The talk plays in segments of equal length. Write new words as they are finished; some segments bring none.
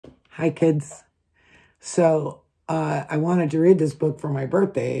Hi, kids. So I wanted to read this book for my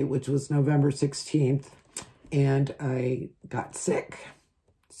birthday, which was November 16th, and I got sick.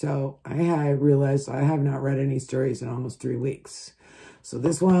 So I realized I have not read any stories in almost 3 weeks. So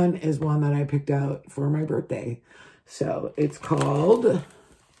this one is one that I picked out for my birthday. So it's called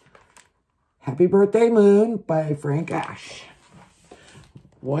Happy Birthday Moon by Frank Asch.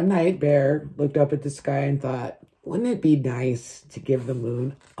 One night, Bear looked up at the sky and thought, wouldn't it be nice to give the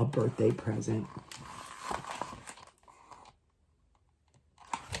moon a birthday present?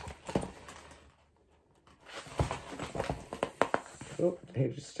 Oh,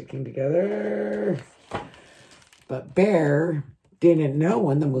 pages sticking together. But Bear didn't know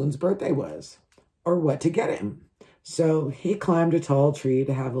when the moon's birthday was or what to get him. So he climbed a tall tree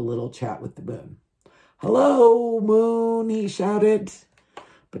to have a little chat with the moon. Hello, moon, he shouted.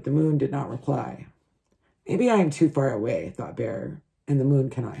 But the moon did not reply. Maybe I am too far away, thought Bear, and the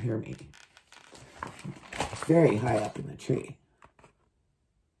moon cannot hear me. It's very high up in the tree.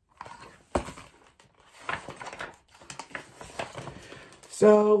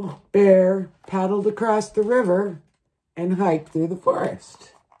 So Bear paddled across the river and hiked through the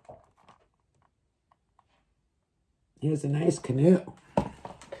forest. He has a nice canoe.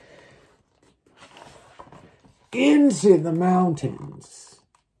 Into the mountains.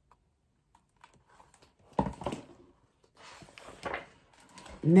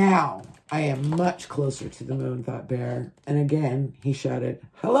 Now I am much closer to the moon, thought Bear, and again he shouted,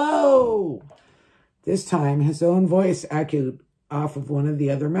 hello! This time his own voice echoed off of one of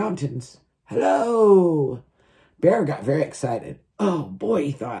the other mountains. Hello! Bear got very excited. Oh boy,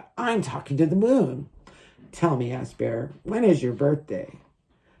 he thought, I'm talking to the moon. Tell me, asked Bear, when is your birthday?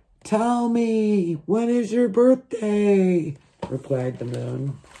 Tell me, when is your birthday? Replied the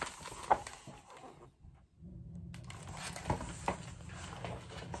moon.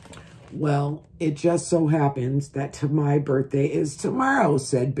 Well, it just so happens that my birthday is tomorrow,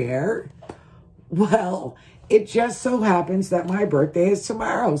 said Bear. Well, it just so happens that my birthday is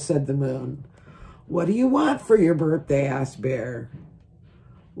tomorrow, said the moon. What do you want for your birthday, asked Bear.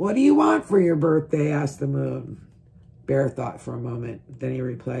 What do you want for your birthday, asked the moon. Bear thought for a moment. Then he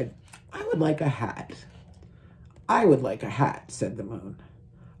replied, I would like a hat. I would like a hat, said the moon.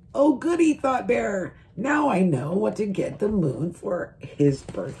 Oh, goody, thought Bear. Now I know what to get the moon for his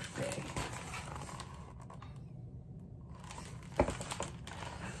birthday.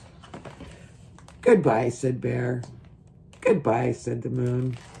 Goodbye, said Bear. Goodbye, said the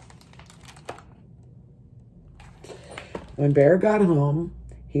moon. When Bear got home,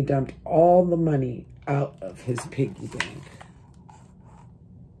 he dumped all the money out of his piggy bank.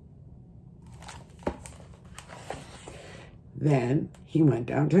 Then he went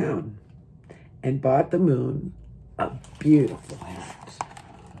downtown and bought the moon a beautiful hat.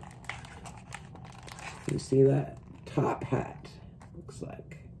 You see that? Top hat, looks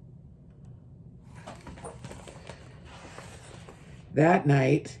like. That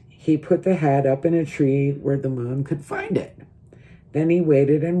night, he put the hat up in a tree where the moon could find it. Then he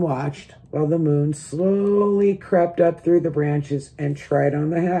waited and watched while the moon slowly crept up through the branches and tried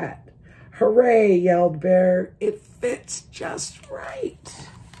on the hat. Hooray, yelled Bear. It fits just right.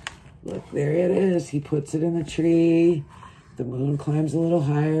 Look, there it is. He puts it in the tree. The moon climbs a little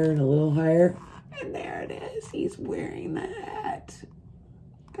higher and a little higher. And there it is. He's wearing the hat.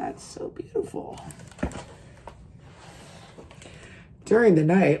 That's so beautiful. During the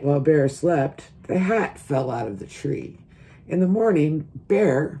night, while Bear slept, the hat fell out of the tree. In the morning,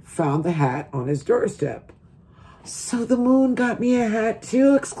 Bear found the hat on his doorstep. So the moon got me a hat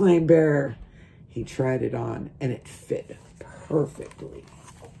too, exclaimed Bear. He tried it on, and it fit perfectly.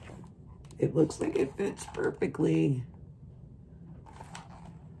 It looks like it fits perfectly.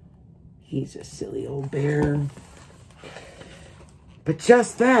 He's a silly old bear. But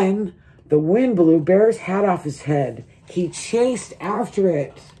just then, the wind blew Bear's hat off his head. He chased after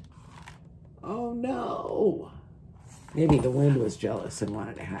it. Oh, no. Maybe the wind was jealous and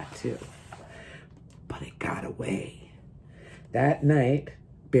wanted a hat, too. But it got away. That night,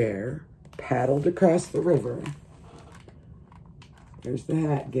 Bear paddled across the river. There's the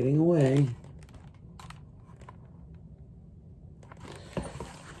hat getting away.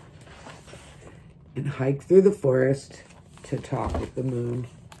 And hiked through the forest to talk with the moon.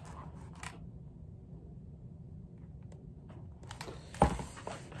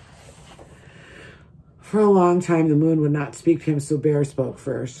 For a long time, the moon would not speak to him, so Bear spoke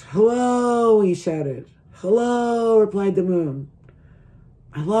first. Hello, he shouted. Hello, replied the moon.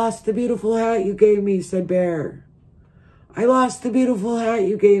 I lost the beautiful hat you gave me, said Bear. I lost the beautiful hat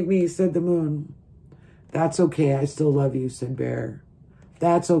you gave me, said the moon. That's okay, I still love you, said Bear.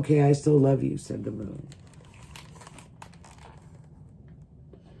 That's okay, I still love you, said the moon.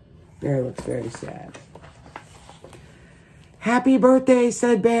 Bear looks very sad. Happy birthday,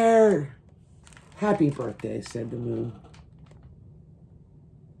 said Bear. Happy birthday, said the moon.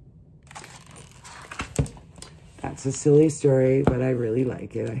 That's a silly story, but I really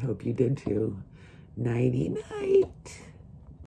like it. I hope you did too. Nighty night.